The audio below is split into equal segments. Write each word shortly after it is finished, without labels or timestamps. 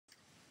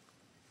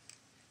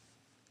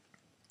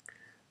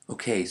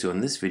Okay, so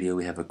in this video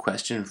we have a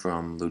question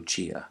from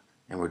Lucia,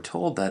 and we're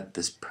told that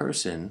this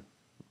person,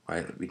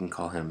 right, we can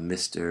call him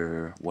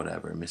Mr.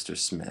 whatever, Mr.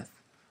 Smith,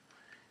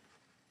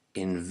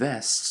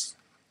 invests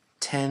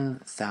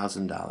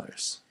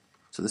 $10,000.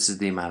 So this is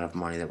the amount of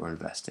money that we're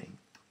investing.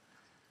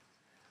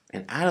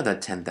 And out of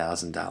that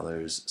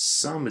 $10,000,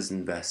 some is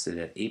invested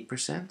at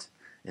 8%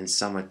 and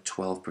some at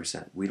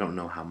 12%. We don't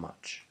know how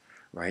much,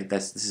 right?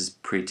 This is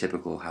pretty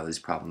typical how these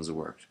problems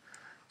work.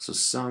 So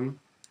some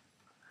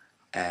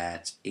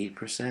at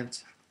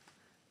 8%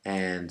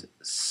 and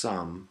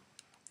some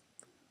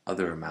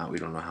other amount, we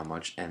don't know how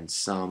much, and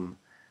some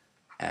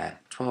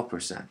at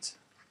 12%.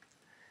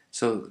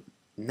 So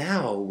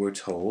now we're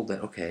told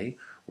that, okay,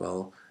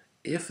 well,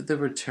 if the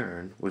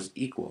return was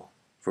equal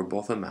for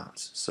both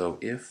amounts, so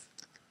if,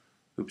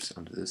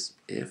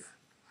 if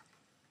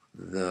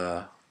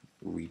the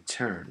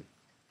return,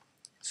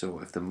 so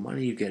if the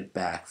money you get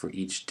back for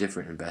each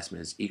different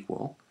investment is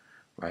equal,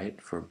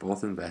 right, for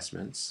both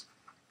investments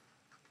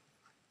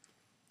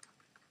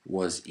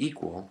was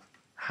equal,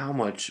 how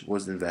much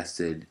was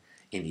invested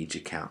in each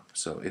account?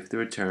 So if the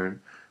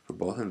return for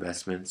both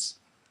investments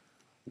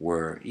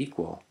were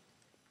equal,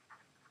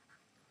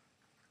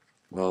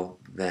 well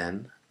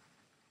then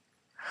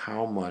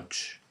how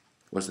much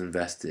was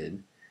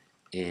invested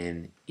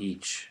in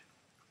each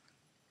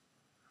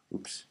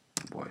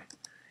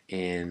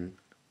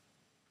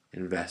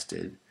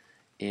invested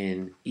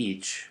in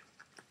each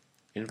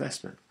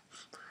investment,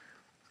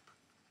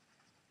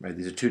 right?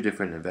 These are two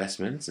different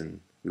investments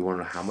and we want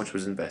to know how much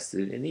was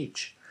invested in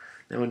each.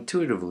 Now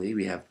intuitively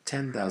we have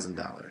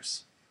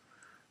 $10,000,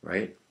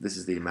 right? This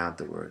is the amount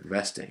that we're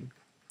investing,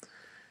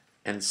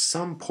 and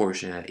some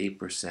portion at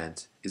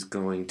 8% is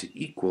going to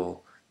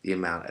equal the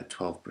amount at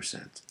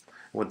 12%.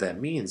 What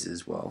that means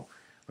is, well,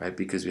 right,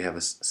 because we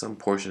have some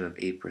portion of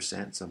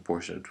 8%, some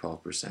portion of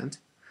 12%,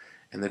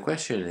 and the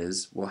question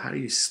is, well, how do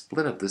you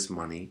split up this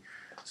money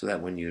so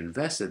that when you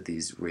invest at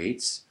these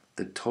rates,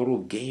 the total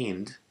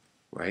gained,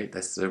 right,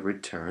 that's the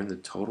return, the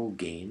total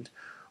gained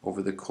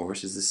over the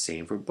course is the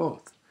same for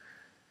both.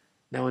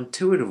 Now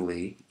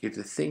intuitively, you have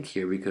to think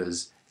here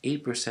because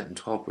 8% and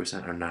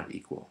 12% are not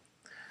equal.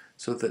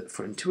 So that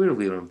for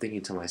intuitively what I'm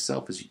thinking to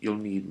myself is you'll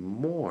need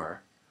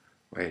more,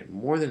 right,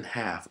 more than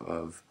half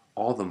of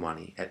all the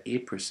money at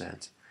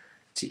 8%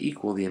 to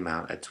equal the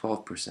amount at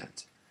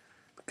 12%.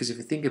 Because if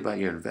you think about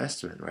your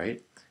investment,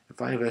 right,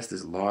 if I invest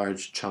this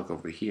large chunk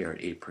over here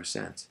at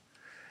 8%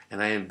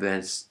 and I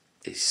invest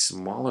a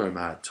smaller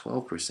amount at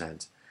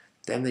 12%,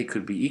 then they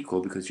could be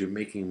equal because you're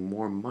making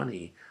more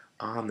money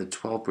on the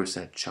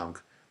 12%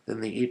 chunk than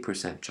the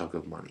 8% chunk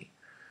of money.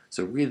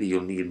 So really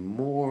you'll need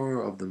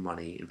more of the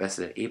money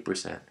invested at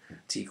 8%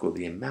 to equal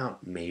the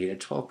amount made at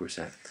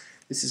 12%.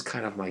 This is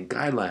kind of my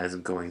guideline as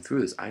I'm going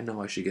through this. I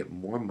know I should get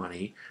more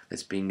money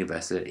that's being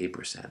invested at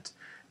 8%. And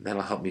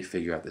that'll help me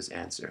figure out this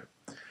answer.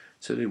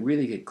 So to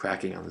really get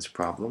cracking on this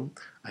problem,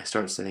 I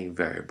start setting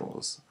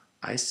variables.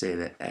 I say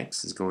that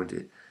x is going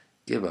to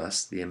give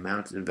us the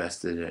amount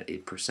invested at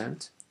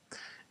 8%.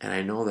 And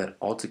I know that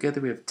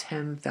altogether we have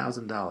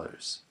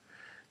 $10,000.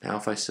 Now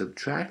if I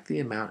subtract the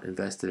amount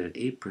invested at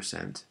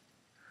 8%,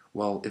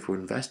 well, if we're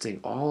investing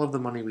all of the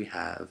money we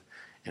have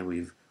and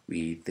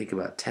we think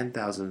about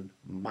 10,000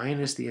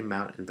 minus the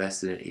amount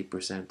invested at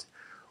 8%,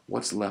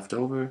 what's left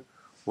over?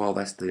 Well,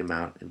 that's the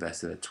amount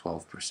invested at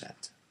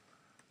 12%.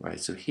 Right?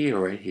 So here,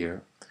 right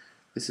here,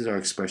 this is our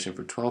expression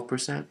for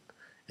 12%,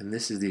 and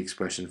this is the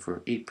expression for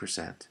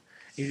 8%.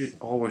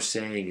 All we're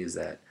saying is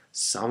that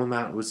some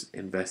amount was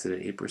invested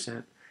at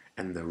 8%,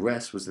 and the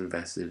rest was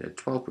invested at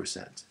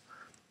 12%.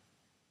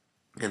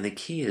 And the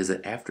key is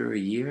that after a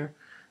year,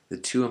 the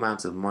two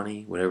amounts of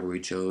money, whatever we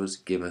chose,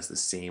 give us the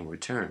same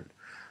return.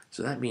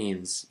 So that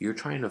means you're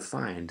trying to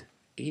find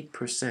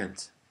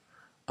 8%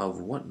 of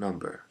what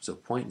number, so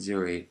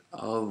 0.08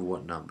 of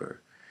what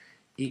number,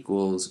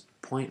 equals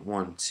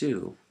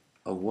 0.12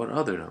 of what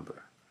other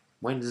number.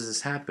 When does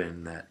this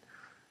happen that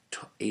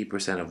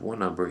 8% of one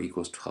number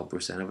equals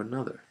 12% of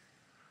another?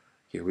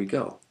 Here we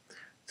go.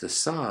 To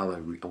solve,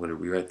 I'm going to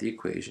rewrite the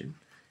equation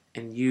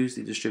and use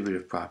the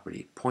distributive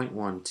property,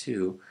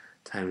 0.12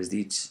 times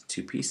these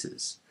two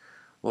pieces.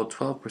 Well,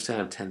 12%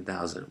 of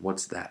 10,000,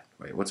 what's that,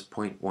 right? What's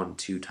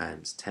 0.12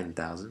 times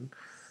 10,000?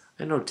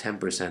 I know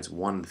 10% is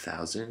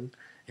 1,000,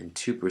 and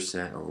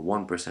 2% or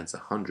 1% is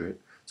 100,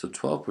 so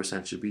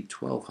 12% should be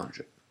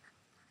 1,200.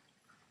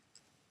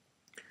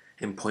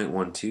 And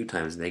 0.12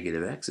 times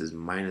negative x is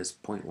minus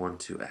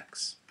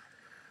 0.12x.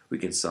 We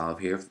can solve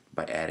here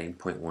by adding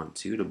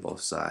 0.12 to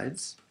both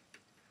sides,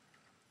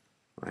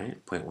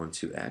 right?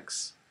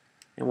 0.12x.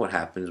 And what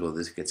happens? Well,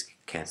 this gets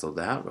canceled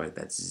out, right?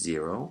 That's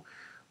 0.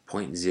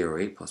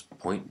 0.08 plus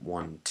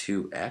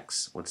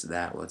 0.12x. What's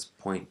that? Well, it's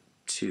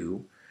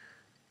 0.2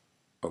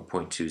 or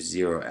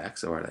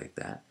 0.20x, or like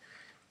that,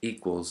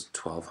 equals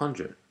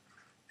 1,200.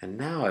 And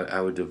now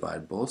I would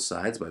divide both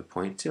sides by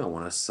 0.2. I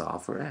want to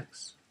solve for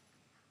x.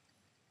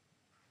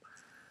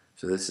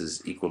 So this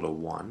is equal to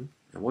 1.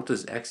 And what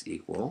does x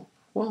equal?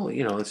 Well,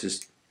 let's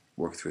just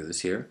work through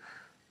this here.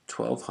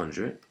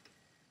 1,200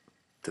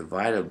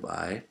 divided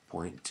by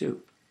 0.2,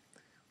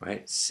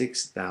 right?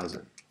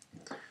 6,000.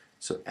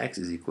 So x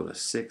is equal to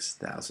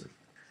 6,000.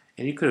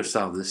 And you could have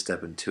solved this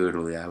step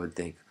intuitively. I would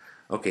think,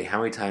 okay, how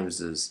many times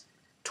does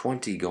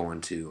 20 go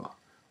into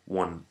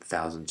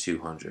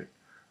 1,200?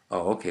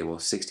 Oh, okay, well,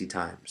 60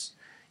 times.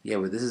 Yeah,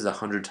 but this is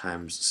 100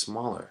 times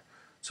smaller.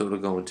 So it'll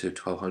go into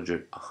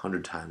 1,200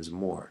 100 times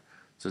more.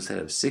 So instead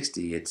of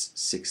 60, it's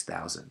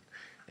 6,000.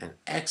 And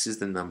x is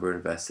the number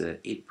invested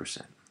at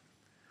 8%.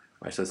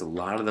 Right, so that's a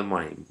lot of the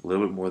money, a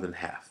little bit more than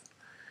half.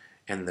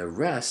 And the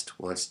rest,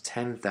 well, it's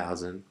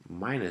 10,000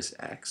 minus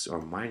x,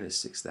 or minus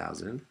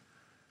 6,000.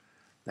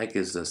 That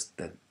gives us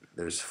that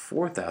there's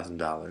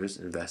 $4,000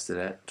 invested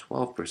at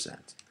 12%.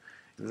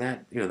 And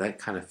that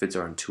kind of fits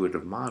our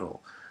intuitive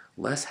model.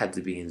 Less had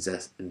to be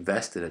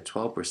invested at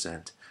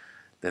 12%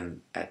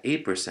 than at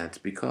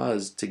 8%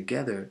 because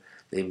together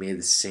they made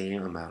the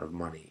same amount of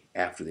money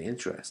after the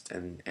interest.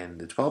 And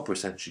the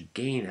 12% should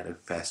gain at a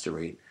faster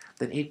rate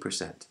than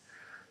 8%.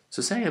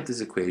 So setting up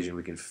this equation,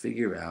 we can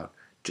figure out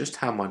just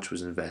how much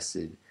was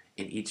invested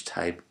in each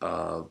type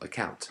of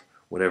account,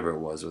 whatever it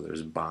was, whether it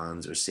was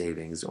bonds or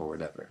savings or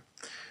whatever,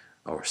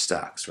 or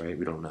stocks, right?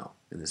 We don't know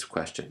in this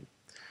question.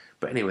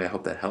 But anyway, I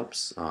hope that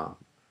helps.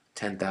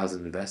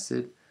 10,000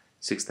 invested,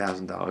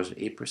 $6,000 at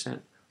 8%,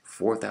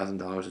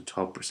 $4,000 at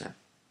 12%.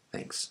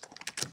 Thanks.